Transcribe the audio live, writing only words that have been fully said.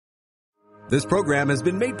This program has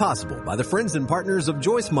been made possible by the friends and partners of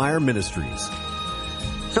Joyce Meyer Ministries.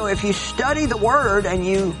 So if you study the Word and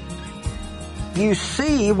you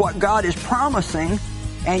see what God is promising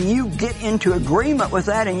and you get into agreement with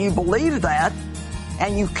that and you believe that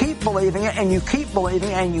and you keep believing it and you keep believing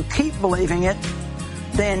it and you keep believing it,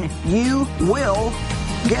 then you will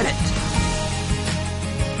get it.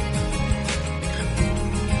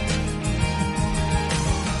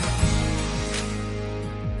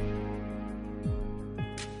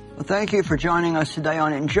 Thank you for joining us today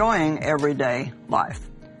on Enjoying Everyday Life.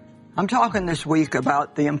 I'm talking this week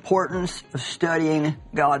about the importance of studying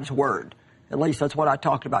God's Word. At least that's what I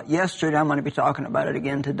talked about yesterday. I'm going to be talking about it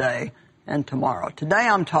again today and tomorrow. Today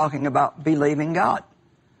I'm talking about believing God.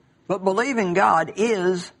 But believing God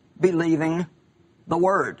is believing the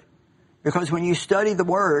Word. Because when you study the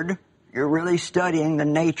Word, you're really studying the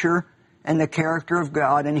nature and the character of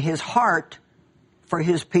God and His heart for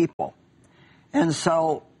His people. And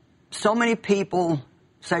so many people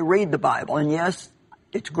say, read the Bible. And yes,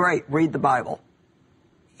 it's great, read the Bible.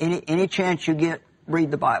 Any chance you get, read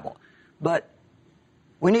the Bible. But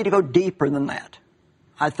we need to go deeper than that.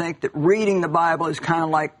 I think that reading the Bible is kind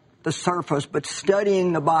of like the surface, but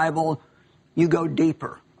studying the Bible, you go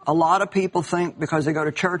deeper. A lot of people think because they go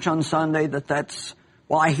to church on Sunday that's,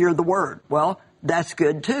 well, I hear the Word. Well, that's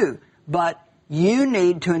good too. But you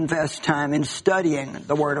need to invest time in studying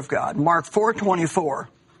the Word of God. Mark 4:24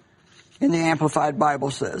 in the Amplified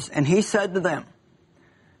Bible says, and He said to them,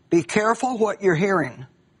 be careful what you're hearing.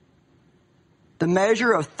 The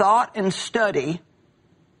measure of thought and study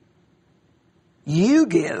you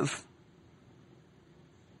give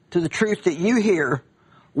to the truth that you hear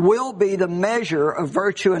will be the measure of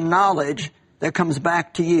virtue and knowledge that comes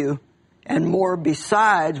back to you, and more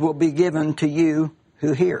besides will be given to you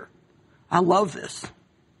who hear. I love this.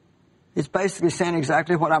 It's basically saying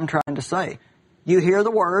exactly what I'm trying to say. You hear the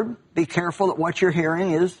Word, be careful that what you're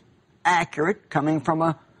hearing is accurate, coming from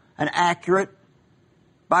an accurate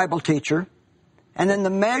Bible teacher. And then the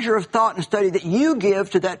measure of thought and study that you give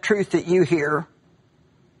to that truth that you hear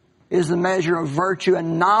is the measure of virtue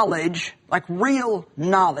and knowledge, like real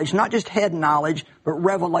knowledge, not just head knowledge, but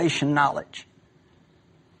revelation knowledge.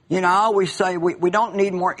 You know, I always say we don't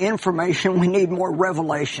need more information, we need more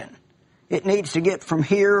revelation. It needs to get from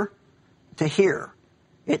here to here.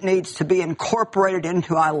 It needs to be incorporated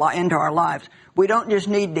into our lives. We don't just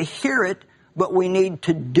need to hear it, but we need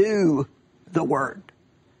to do the Word.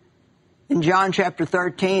 In John chapter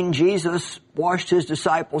 13, Jesus washed His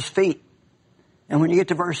disciples' feet. And when you get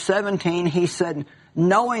to verse 17, He said,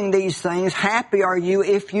 knowing these things, happy are you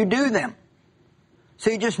if you do them.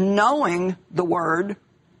 See, just knowing the Word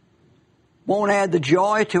won't add the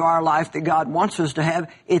joy to our life that God wants us to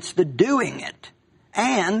have. It's the doing it.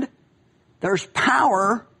 And there's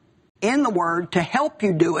power in the Word to help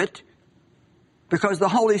you do it because the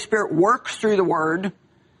Holy Spirit works through the Word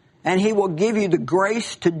and He will give you the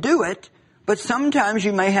grace to do it, but sometimes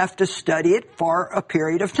you may have to study it for a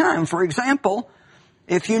period of time. For example,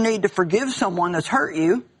 if you need to forgive someone that's hurt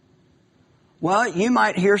you, well, you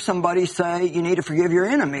might hear somebody say you need to forgive your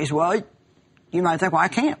enemies. Well, you might think, well, I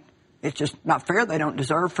can't. It's just not fair. They don't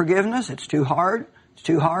deserve forgiveness. It's too hard. It's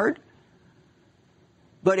too hard.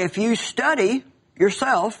 But if you study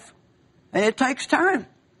yourself, and it takes time,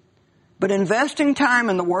 but investing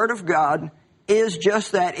time in the Word of God is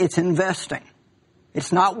just that. It's investing.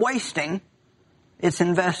 It's not wasting. It's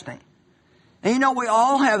investing. And you know, we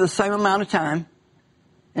all have the same amount of time,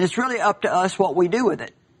 and it's really up to us what we do with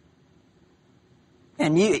it.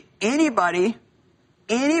 And anybody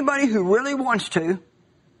who really wants to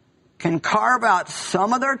can carve out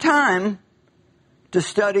some of their time to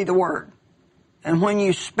study the Word. And when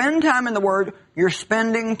you spend time in the Word, you're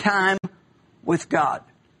spending time with God.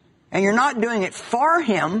 And you're not doing it for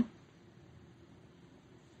Him.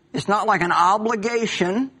 It's not like an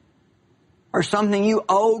obligation or something you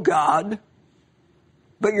owe God,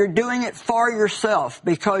 but you're doing it for yourself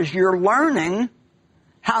because you're learning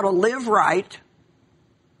how to live right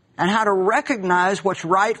and how to recognize what's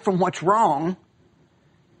right from what's wrong.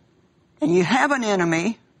 And you have an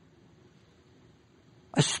enemy,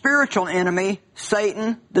 a spiritual enemy,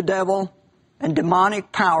 Satan, the devil, and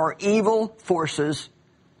demonic power, evil forces.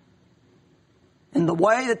 And the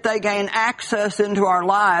way that they gain access into our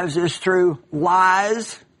lives is through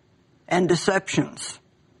lies and deceptions.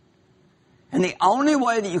 And the only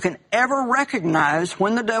way that you can ever recognize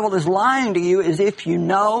when the devil is lying to you is if you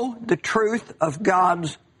know the truth of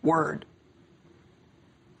God's Word.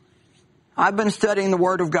 I've been studying the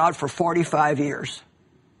Word of God for 45 years.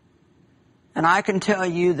 And I can tell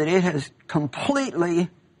you that it has completely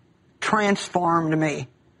transformed me.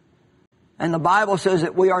 And the Bible says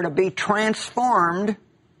that we are to be transformed.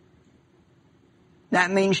 That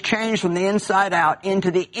means changed from the inside out into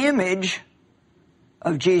the image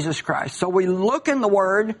of Jesus Christ. So we look in the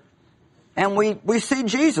Word and we see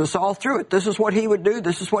Jesus all through it. This is what He would do.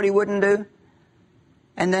 This is what He wouldn't do.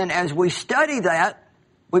 And then as we study that,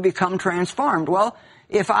 we become transformed. Well,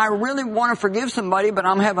 if I really want to forgive somebody, but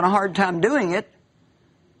I'm having a hard time doing it,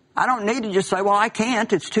 I don't need to just say, well, I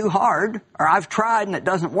can't, it's too hard, or I've tried and it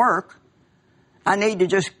doesn't work. I need to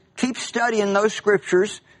just keep studying those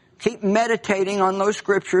Scriptures, keep meditating on those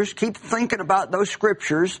Scriptures, keep thinking about those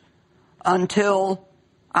Scriptures until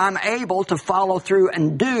I'm able to follow through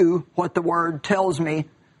and do what the Word tells me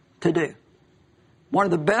to do. One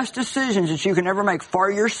of the best decisions that you can ever make for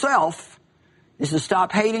yourself is to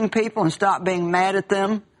stop hating people and stop being mad at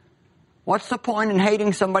them. What's the point in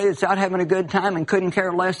hating somebody that's out having a good time and couldn't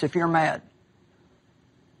care less if you're mad?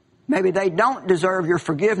 Maybe they don't deserve your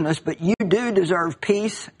forgiveness, but you do deserve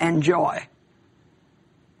peace and joy.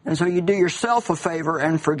 And so you do yourself a favor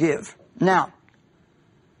and forgive. Now,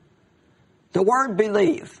 the word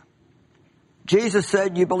believe. Jesus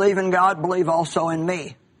said, you believe in God, believe also in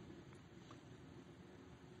me.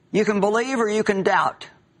 You can believe or you can doubt.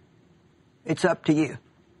 It's up to you.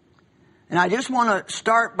 And I just want to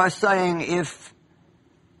start by saying if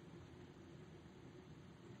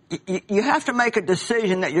you have to make a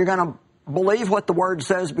decision that you're going to believe what the Word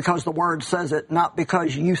says because the Word says it, not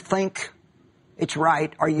because you think it's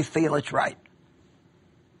right or you feel it's right.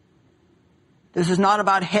 This is not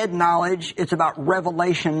about head knowledge, it's about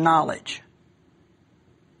revelation knowledge.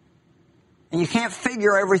 And you can't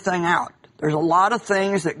figure everything out. There's a lot of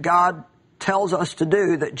things that God tells us to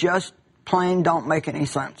do that just plain don't make any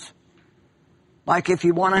sense. Like if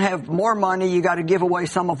you want to have more money, you got to give away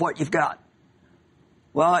some of what you've got.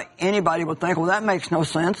 Well, anybody would think, well, that makes no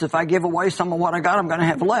sense. If I give away some of what I got, I'm going to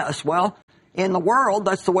have less. Well, in the world,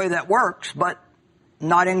 that's the way that works, but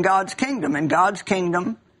not in God's kingdom. In God's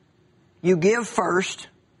kingdom, you give first,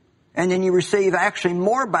 and then you receive actually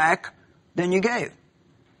more back than you gave.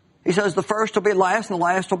 He says the first will be last, and the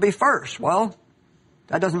last will be first. Well,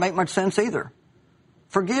 that doesn't make much sense either.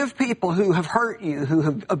 Forgive people who have hurt you, who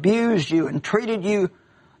have abused you and treated you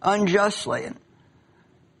unjustly. And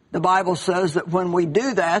the Bible says that when we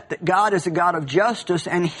do that, that God is a God of justice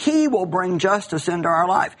and He will bring justice into our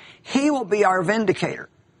life. He will be our vindicator.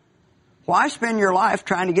 Why spend your life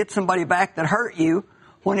trying to get somebody back that hurt you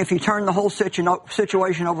when if you turn the whole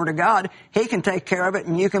situation over to God, He can take care of it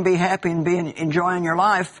and you can be happy and be enjoying your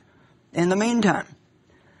life in the meantime.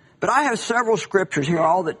 But I have several scriptures here,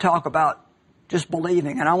 all that talk about just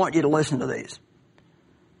believing, and I want you to listen to these.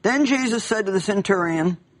 Then Jesus said to the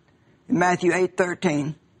centurion in Matthew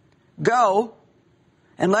 8:13, go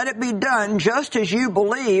and let it be done just as you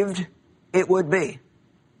believed it would be.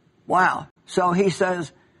 Wow. So He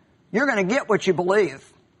says, you're going to get what you believe.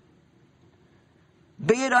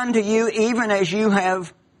 Be it unto you even as you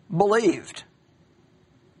have believed.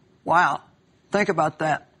 Wow. Think about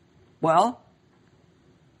that. Well,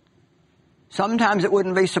 sometimes it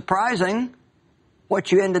wouldn't be surprising what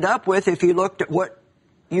you ended up with if you looked at what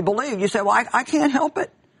you believed. You say, well, I can't help it.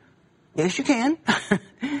 Yes, you can.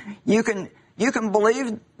 You can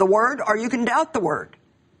believe the Word or you can doubt the Word.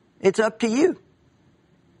 It's up to you.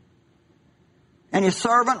 And His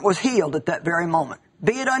servant was healed at that very moment.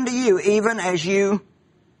 Be it unto you even as you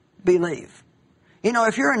believe. You know,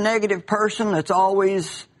 if you're a negative person that's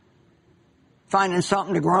always finding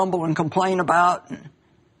something to grumble and complain about and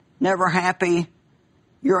never happy,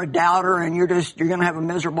 you're a doubter and you're going to have a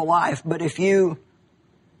miserable life. But if you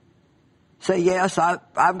say, yes,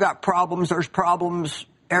 I've got problems, there's problems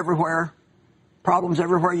everywhere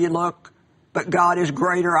you look, but God is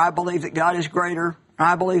greater. I believe that God is greater.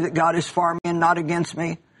 I believe that God is for me and not against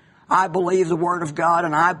me. I believe the Word of God,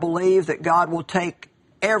 and I believe that God will take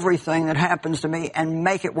everything that happens to me and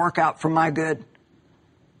make it work out for my good.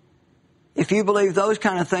 If you believe those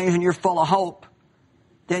kind of things and you're full of hope,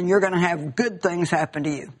 then you're going to have good things happen to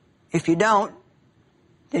you. If you don't,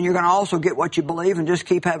 then you're going to also get what you believe and just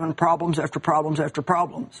keep having problems after problems after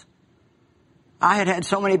problems. I had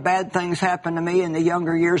so many bad things happen to me in the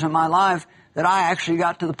younger years of my life that I actually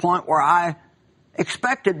got to the point where I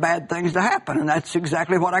expected bad things to happen, and that's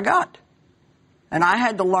exactly what I got. And I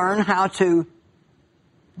had to learn how to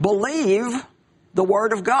believe the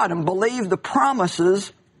Word of God and believe the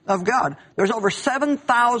promises of God. There's over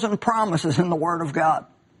 7,000 promises in the Word of God.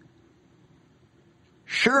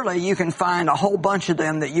 Surely you can find a whole bunch of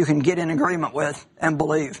them that you can get in agreement with and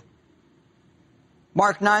believe.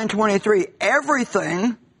 Mark 9:23,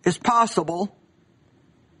 everything is possible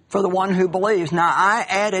for the one who believes. Now, I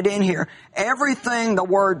added in here, everything the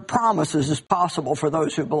word promises is possible for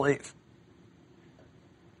those who believe.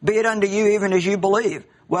 Be it unto you even as you believe.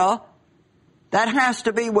 Well, that has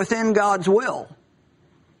to be within God's will.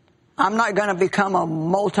 I'm not going to become a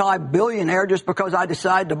multi-billionaire just because I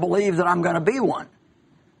decide to believe that I'm going to be one.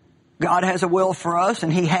 God has a will for us,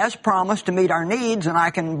 and He has promised to meet our needs, and I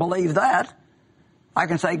can believe that. I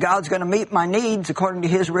can say God's going to meet my needs according to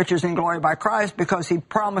His riches and glory by Christ because He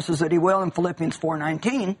promises that He will in Philippians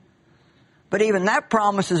 4:19. But even that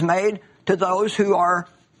promise is made to those who are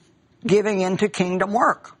giving into kingdom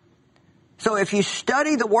work. So if you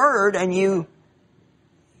study the Word and you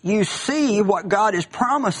see what God is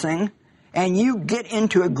promising and you get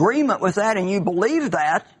into agreement with that and you believe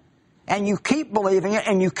that and you keep believing it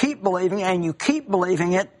and you keep believing it and you keep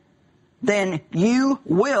believing it, then you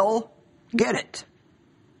will get it.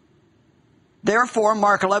 Therefore,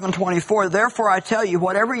 Mark 11:24, therefore I tell you,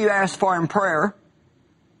 whatever you ask for in prayer,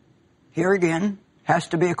 here again, has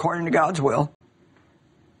to be according to God's will.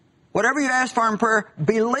 Whatever you ask for in prayer,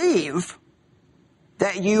 believe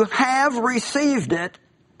that you have received it,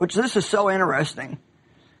 which this is so interesting.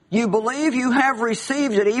 You believe you have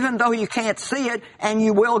received it even though you can't see it, and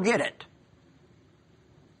you will get it.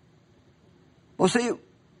 Well, see,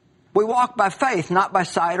 we walk by faith, not by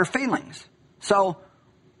sight or feelings. So,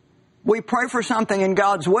 we pray for something in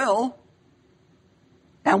God's will,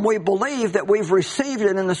 and we believe that we've received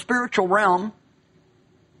it in the spiritual realm,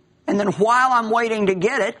 and then while I'm waiting to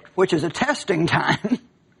get it, which is a testing time,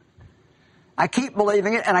 I keep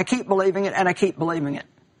believing it, and I keep believing it, and I keep believing it.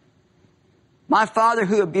 My father,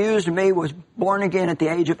 who abused me, was born again at the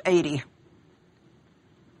age of 80.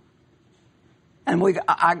 And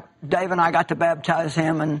Dave and I got to baptize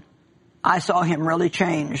him, and I saw him really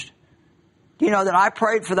changed. You know that I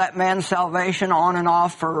prayed for that man's salvation on and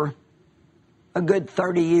off for a good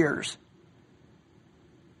 30 years.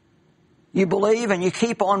 You believe and you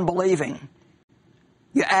keep on believing.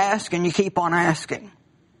 You ask and you keep on asking.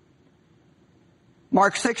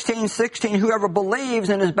 Mark 16:16, whoever believes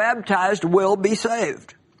and is baptized will be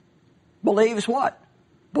saved. Believes what?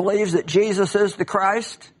 Believes that Jesus is the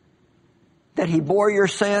Christ, that He bore your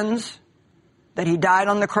sins, that He died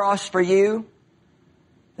on the cross for you,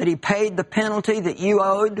 that He paid the penalty that you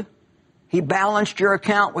owed. He balanced your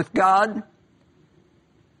account with God.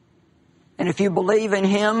 And if you believe in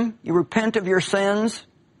Him, you repent of your sins,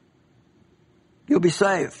 you'll be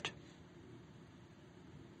saved.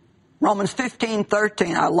 Romans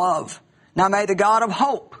 15:13, I love. Now may the God of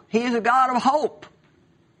hope, He is a God of hope.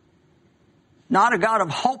 Not a God of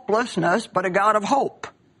hopelessness, but a God of hope.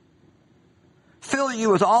 Fill you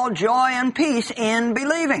with all joy and peace in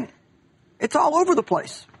believing. It's all over the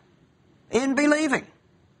place. In believing.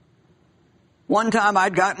 One time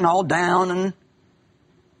I'd gotten all down and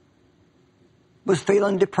was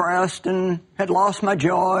feeling depressed and had lost my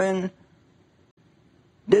joy and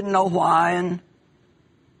didn't know why, and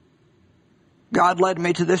God led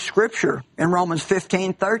me to this scripture in Romans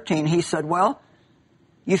 15:13. He said, well,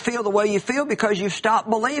 you feel the way you feel because you've stopped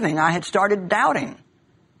believing. I had started doubting.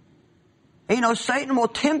 You know, Satan will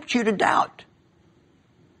tempt you to doubt.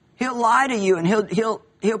 He'll lie to you, and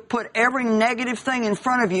he'll put every negative thing in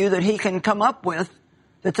front of you that he can come up with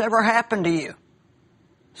that's ever happened to you.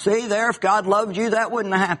 See there, if God loved you, that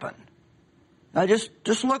wouldn't have happened. Now just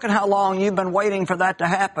look at how long you've been waiting for that to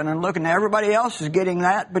happen, and looking at everybody else is getting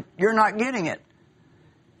that, but you're not getting it.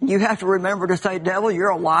 You have to remember to say, devil, you're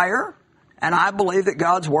a liar, and I believe that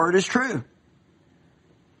God's word is true.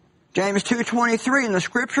 James 2:23, and the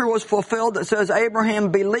scripture was fulfilled that says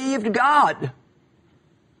Abraham believed God,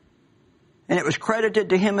 and it was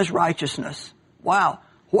credited to him as righteousness. Wow.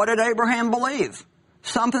 What did Abraham believe?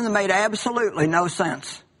 Something that made absolutely no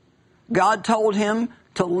sense. God told him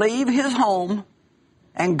to leave his home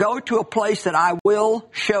and go to a place that I will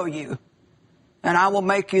show you, and I will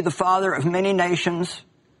make you the father of many nations.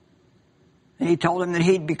 And he told him that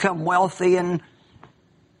he'd become wealthy and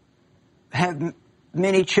have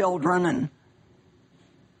many children, and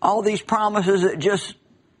all these promises that just,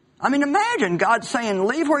 I mean, imagine God saying,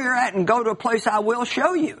 leave where you're at and go to a place I will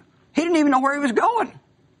show you. He didn't even know where he was going.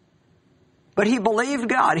 But he believed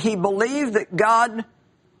God. He believed that God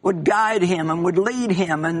would guide him and would lead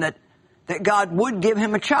him, and that God would give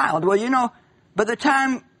him a child. Well, you know, by the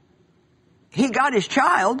time he got his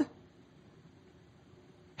child,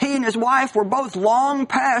 he and his wife were both long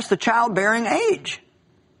past the childbearing age.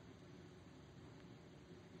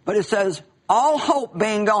 But it says, all hope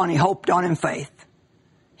being gone, he hoped on in faith.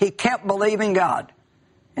 He kept believing God.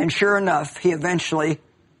 And sure enough, he eventually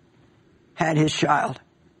had his child.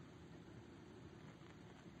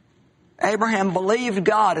 Abraham believed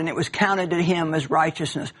God and it was counted to him as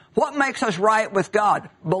righteousness. What makes us right with God?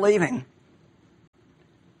 Believing.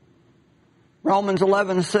 Romans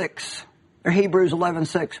 11:6 or Hebrews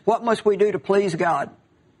 11:6. What must we do to please God?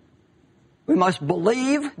 We must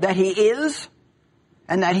believe that He is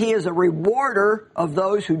and that He is a rewarder of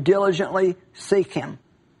those who diligently seek Him.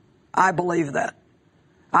 I believe that.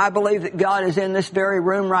 I believe that God is in this very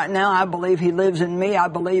room right now. I believe He lives in me. I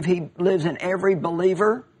believe He lives in every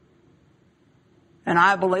believer. And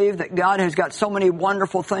I believe that God has got so many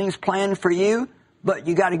wonderful things planned for you, but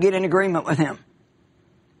you got to get in agreement with Him.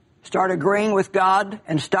 Start agreeing with God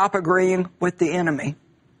and stop agreeing with the enemy.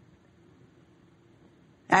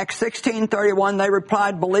 Acts 16:31, they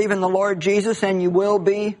replied, believe in the Lord Jesus and you will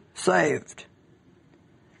be saved.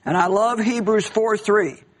 And I love Hebrews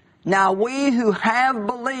 4:3. Now we who have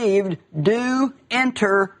believed do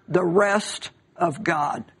enter the rest of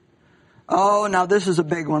God. Oh, now this is a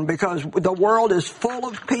big one because the world is full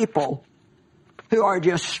of people who are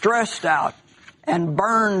just stressed out and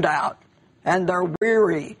burned out and they're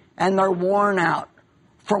weary and they're worn out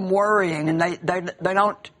from worrying and they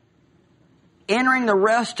don't. Entering the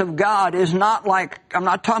rest of God is not like, I'm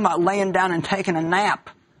not talking about laying down and taking a nap.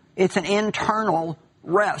 It's an internal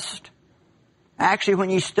rest. Actually, when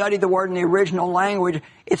you study the word in the original language,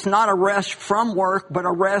 it's not a rest from work, but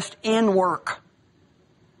a rest in work.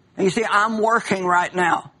 And you see, I'm working right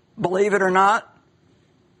now. Believe it or not,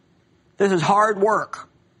 this is hard work.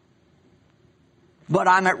 But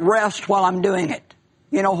I'm at rest while I'm doing it.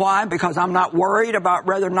 You know why? Because I'm not worried about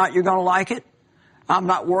whether or not you're going to like it. I'm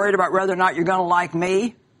not worried about whether or not you're going to like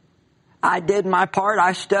me. I did my part.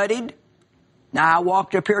 I studied. Now I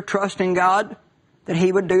walked up here trusting God that He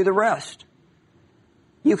would do the rest.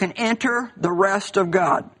 You can enter the rest of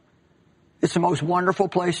God. It's the most wonderful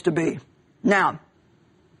place to be. Now,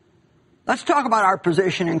 let's talk about our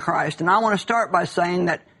position in Christ. And I want to start by saying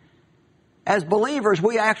that as believers,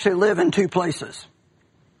 we actually live in two places.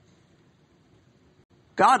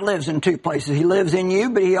 God lives in two places. He lives in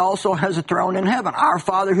you, but He also has a throne in heaven. Our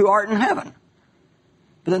Father who art in heaven.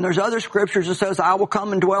 But then there's other scriptures that says, I will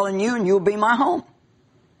come and dwell in you and you'll be my home.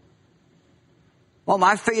 Well,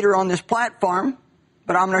 my feet are on this platform,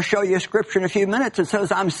 but I'm going to show you a scripture in a few minutes that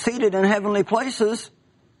says I'm seated in heavenly places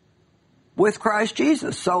with Christ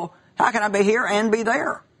Jesus. So how can I be here and be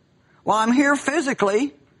there? Well, I'm here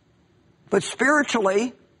physically, but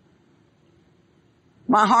spiritually,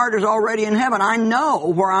 my heart is already in heaven. I know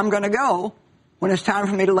where I'm going to go when it's time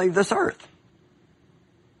for me to leave this earth.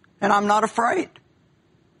 And I'm not afraid.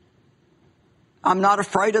 I'm not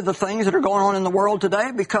afraid of the things that are going on in the world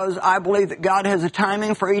today because I believe that God has a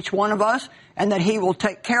timing for each one of us and that He will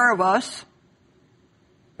take care of us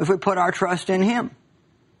if we put our trust in Him.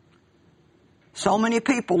 So many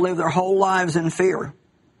people live their whole lives in fear.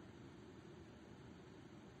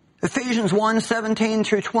 Ephesians 1:17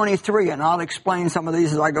 through 23, and I'll explain some of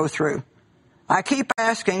these as I go through. I keep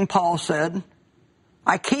asking, Paul said,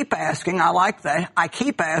 I keep asking, I like that, I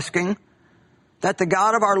keep asking that the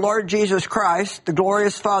God of our Lord Jesus Christ, the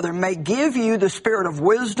glorious Father, may give you the spirit of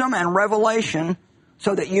wisdom and revelation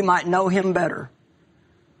so that you might know Him better.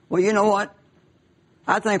 Well, you know what?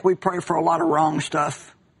 I think we pray for a lot of wrong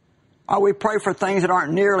stuff. Or we pray for things that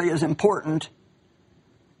aren't nearly as important.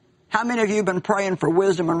 How many of you have been praying for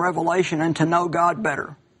wisdom and revelation and to know God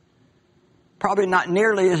better? Probably not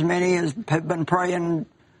nearly as many as have been praying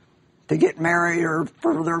to get married or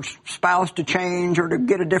for their spouse to change or to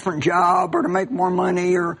get a different job or to make more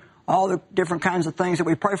money or all the different kinds of things that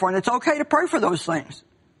we pray for. And it's okay to pray for those things.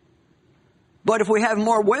 But if we have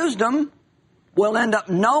more wisdom, we'll end up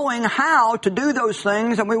knowing how to do those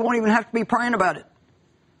things and we won't even have to be praying about it.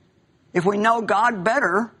 If we know God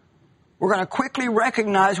better, we're going to quickly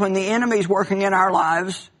recognize when the enemy is working in our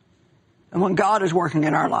lives and when God is working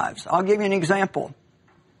in our lives. I'll give you an example.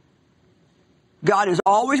 God is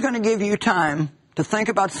always going to give you time to think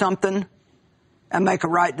about something and make a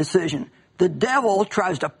right decision. The devil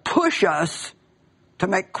tries to push us to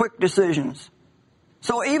make quick decisions.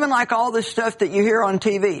 So even like all this stuff that you hear on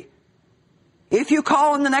TV, if you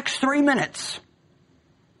call in the next 3 minutes,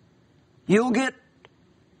 you'll get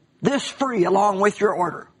this free along with your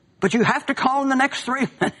order. But you have to call in the next 3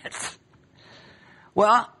 minutes.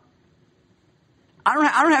 Well, I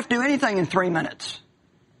don't have to do anything in 3 minutes.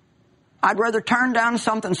 I'd rather turn down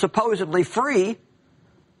something supposedly free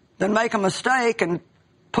than make a mistake and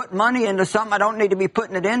put money into something I don't need to be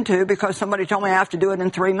putting it into because somebody told me I have to do it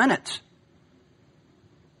in 3 minutes.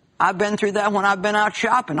 I've been through that when I've been out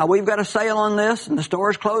shopping. Now, we've got a sale on this, and the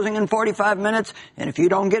store's closing in 45 minutes, and if you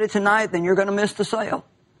don't get it tonight, then you're going to miss the sale.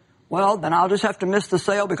 Well, then I'll just have to miss the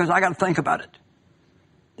sale because I got to think about it.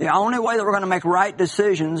 The only way that we're going to make right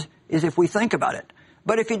decisions is if we think about it.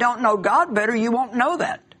 But if you don't know God better, you won't know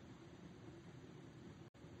that.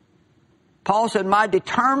 Paul said, my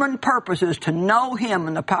determined purpose is to know Him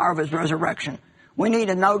and the power of His resurrection. We need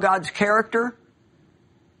to know God's character.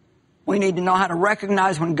 We need to know how to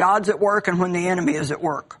recognize when God's at work and when the enemy is at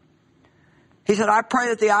work. He said, I pray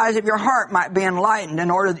that the eyes of your heart might be enlightened in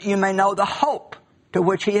order that you may know the hope to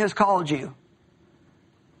which He has called you.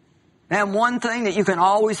 And one thing that you can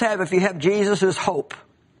always have if you have Jesus is hope.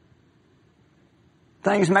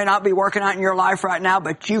 Things may not be working out in your life right now,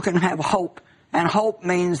 but you can have hope. And hope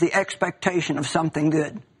means the expectation of something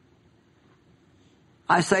good.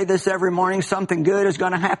 I say this every morning, something good is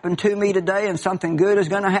going to happen to me today, and something good is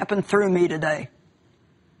going to happen through me today.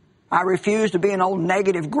 I refuse to be an old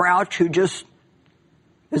negative grouch who just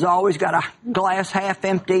has always got a glass half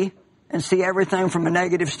empty and see everything from a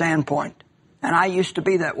negative standpoint. And I used to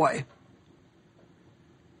be that way.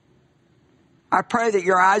 I pray that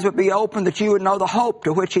your eyes would be open, that you would know the hope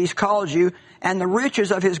to which He's called you and the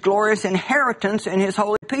riches of His glorious inheritance in His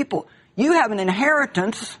holy people. You have an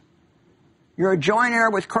inheritance. You're a joint heir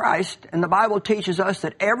with Christ, and the Bible teaches us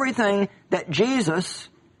that everything that Jesus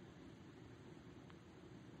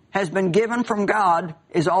has been given from God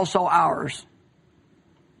is also ours.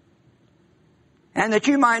 And that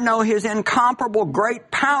you might know His incomparable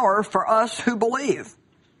great power for us who believe.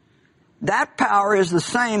 That power is the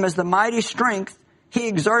same as the mighty strength He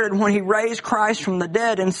exerted when He raised Christ from the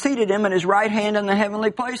dead and seated Him at His right hand in the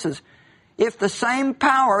heavenly places. If the same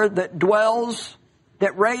power that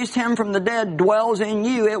raised Him from the dead dwells in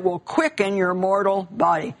you, it will quicken your mortal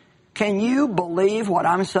body. Can you believe what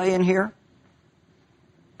I'm saying here?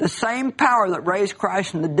 The same power that raised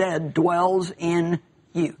Christ from the dead dwells in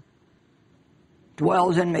you.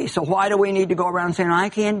 Dwells in me. So why do we need to go around saying, I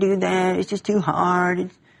can't do that, it's just too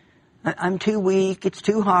hard, I'm too weak, it's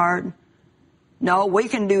too hard? No, we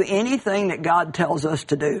can do anything that God tells us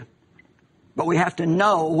to do. But we have to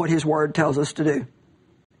know what His Word tells us to do.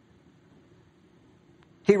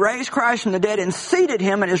 He raised Christ from the dead and seated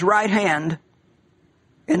Him at His right hand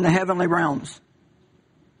in the heavenly realms.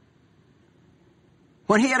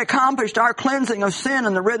 When He had accomplished our cleansing of sin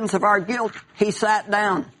and the riddance of our guilt, He sat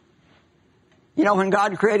down. You know, when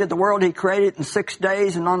God created the world, He created it in 6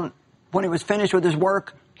 days, and when He was finished with His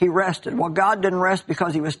work, He rested. Well, God didn't rest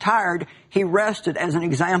because He was tired. He rested as an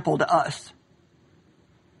example to us.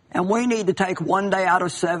 And we need to take 1 day out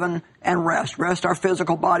of 7 and rest. Rest our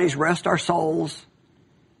physical bodies, rest our souls.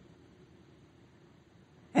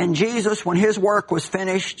 And Jesus, when His work was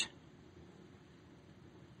finished,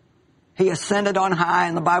 He ascended on high,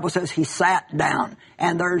 and the Bible says He sat down.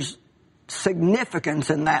 And there's significance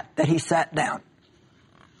in that He sat down.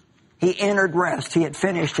 He entered rest. He had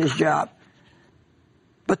finished His job.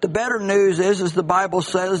 But the better news is the Bible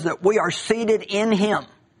says that we are seated in Him.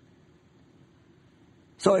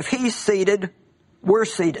 So if He's seated, we're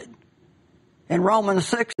seated. In Romans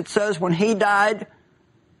 6 it says when He died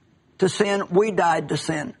to sin, we died to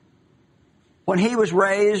sin. When He was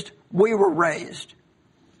raised, we were raised.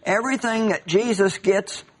 Everything that Jesus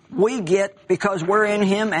gets, we get because we're in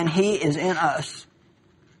Him and He is in us.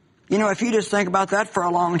 You know, if you just think about that for a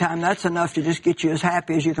long time, that's enough to just get you as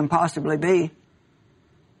happy as you can possibly be.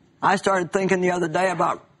 I started thinking the other day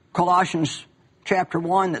about Colossians chapter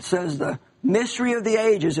 1 that says the mystery of the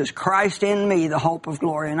ages is Christ in me, the hope of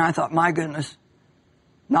glory. And I thought, my goodness,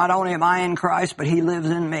 not only am I in Christ, but He lives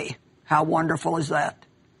in me. How wonderful is that?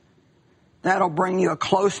 That'll bring you a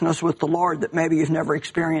closeness with the Lord that maybe you've never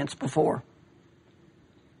experienced before.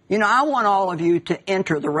 You know, I want all of you to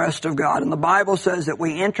enter the rest of God. And the Bible says that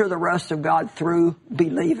we enter the rest of God through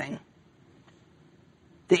believing.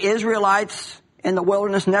 The Israelites in the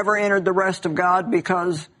wilderness never entered the rest of God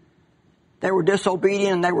because they were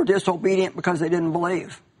disobedient, and they were disobedient because they didn't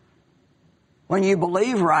believe. When you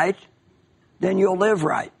believe right, then you'll live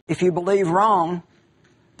right. If you believe wrong,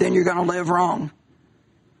 then you're going to live wrong.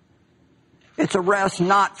 It's a rest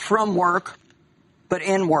not from work, but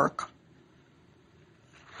in work.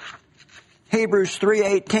 Hebrews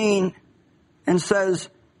 3:18 and says,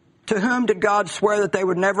 to whom did God swear that they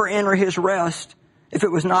would never enter His rest if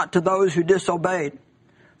it was not to those who disobeyed?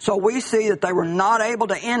 So we see that they were not able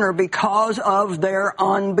to enter because of their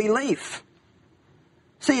unbelief.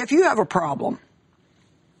 See, if you have a problem,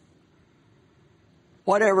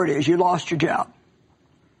 whatever it is, you lost your job,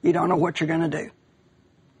 you don't know what you're going to do.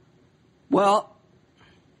 Well,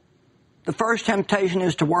 the first temptation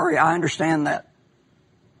is to worry. I understand that.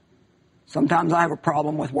 Sometimes I have a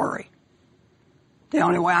problem with worry. The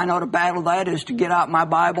only way I know to battle that is to get out my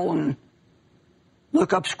Bible and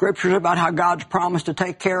look up scriptures about how God's promised to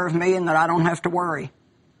take care of me and that I don't have to worry.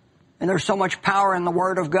 And there's so much power in the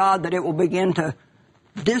Word of God that it will begin to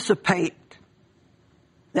dissipate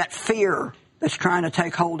that fear that's trying to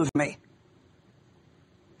take hold of me.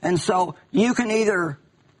 And so you can either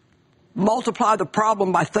multiply the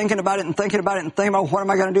problem by thinking about it and thinking about it and thinking about what am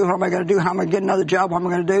I going to do, what am I going to do, how am I going to get another job, what am I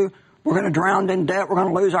going to do? We're going to drown in debt, we're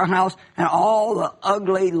going to lose our house, and all the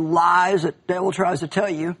ugly lies that the devil tries to tell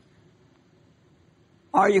you.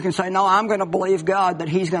 Or you can say, no, I'm going to believe God that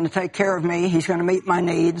He's going to take care of me, He's going to meet my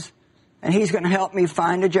needs, and He's going to help me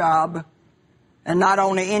find a job. And not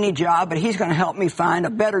only any job, but He's going to help me find a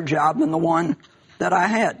better job than the one that I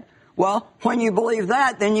had. Well, when you believe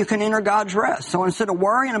that, then you can enter God's rest. So instead of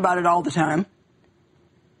worrying about it all the time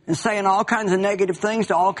and saying all kinds of negative things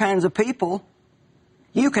to all kinds of people,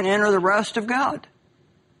 you can enter the rest of God.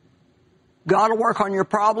 God will work on your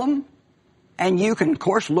problem, and you can, of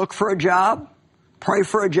course, look for a job, pray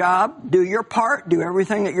for a job, do your part, do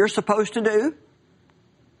everything that you're supposed to do,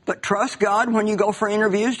 but trust God when you go for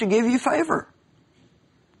interviews to give you favor.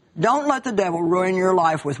 Don't let the devil ruin your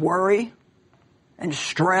life with worry and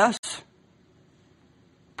stress.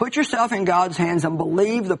 Put yourself in God's hands and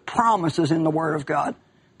believe the promises in the Word of God.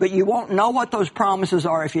 But you won't know what those promises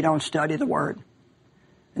are if you don't study the Word.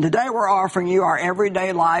 And today we're offering you our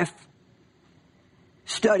Everyday Life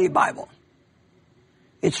Study Bible.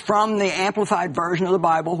 It's from the Amplified version of the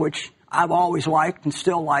Bible, which I've always liked and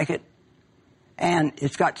still like it. And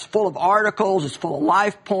it's full of articles, it's full of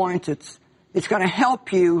life points, it's going to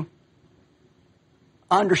help you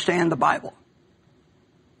understand the Bible.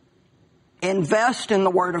 Invest in the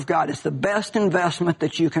Word of God. It's the best investment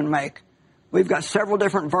that you can make. We've got several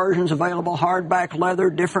different versions available, hardback, leather,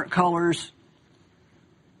 different colors.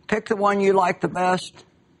 Pick the one you like the best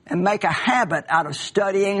and make a habit out of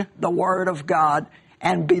studying the Word of God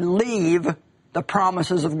and believe the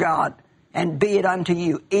promises of God, and be it unto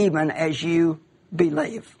you even as you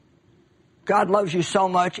believe. God loves you so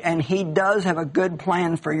much, and He does have a good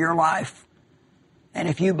plan for your life. And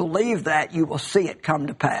if you believe that, you will see it come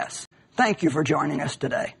to pass. Thank you for joining us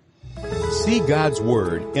today. See God's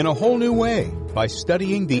Word in a whole new way by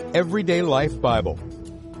studying the Everyday Life Bible.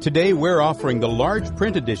 Today we're offering the large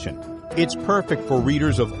print edition. It's perfect for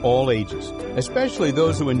readers of all ages, especially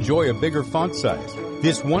those who enjoy a bigger font size.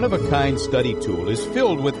 This one-of-a-kind study tool is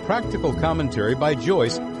filled with practical commentary by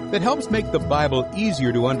Joyce that helps make the Bible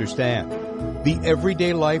easier to understand. The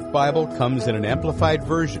Everyday Life Bible comes in an amplified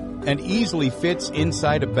version and easily fits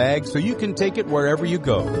inside a bag so you can take it wherever you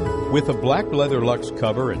go. With a black leather luxe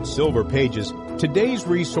cover and silver pages, today's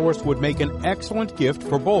resource would make an excellent gift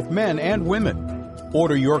for both men and women.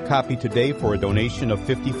 Order your copy today for a donation of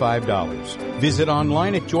 $55. Visit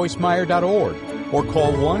online at joycemeyer.org or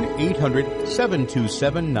call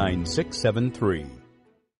 1-800-727-9673.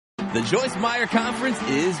 The Joyce Meyer Conference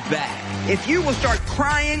is back. If you will start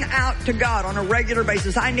crying out to God on a regular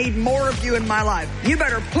basis, I need more of you in my life, you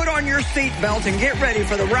better put on your seatbelt and get ready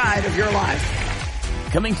for the ride of your life.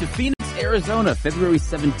 Coming to Phoenix, Arizona, February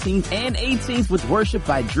 17th and 18th with worship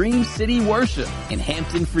by Dream City Worship. In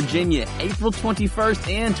Hampton, Virginia, April 21st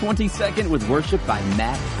and 22nd with worship by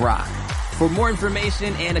Matt Brock. For more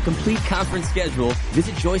information and a complete conference schedule,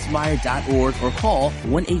 visit joycemeyer.org or call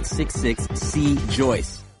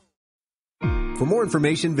 1-866-C-JOYCE. For more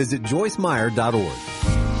information, visit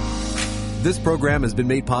joycemeyer.org. This program has been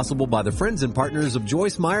made possible by the friends and partners of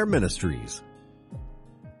Joyce Meyer Ministries.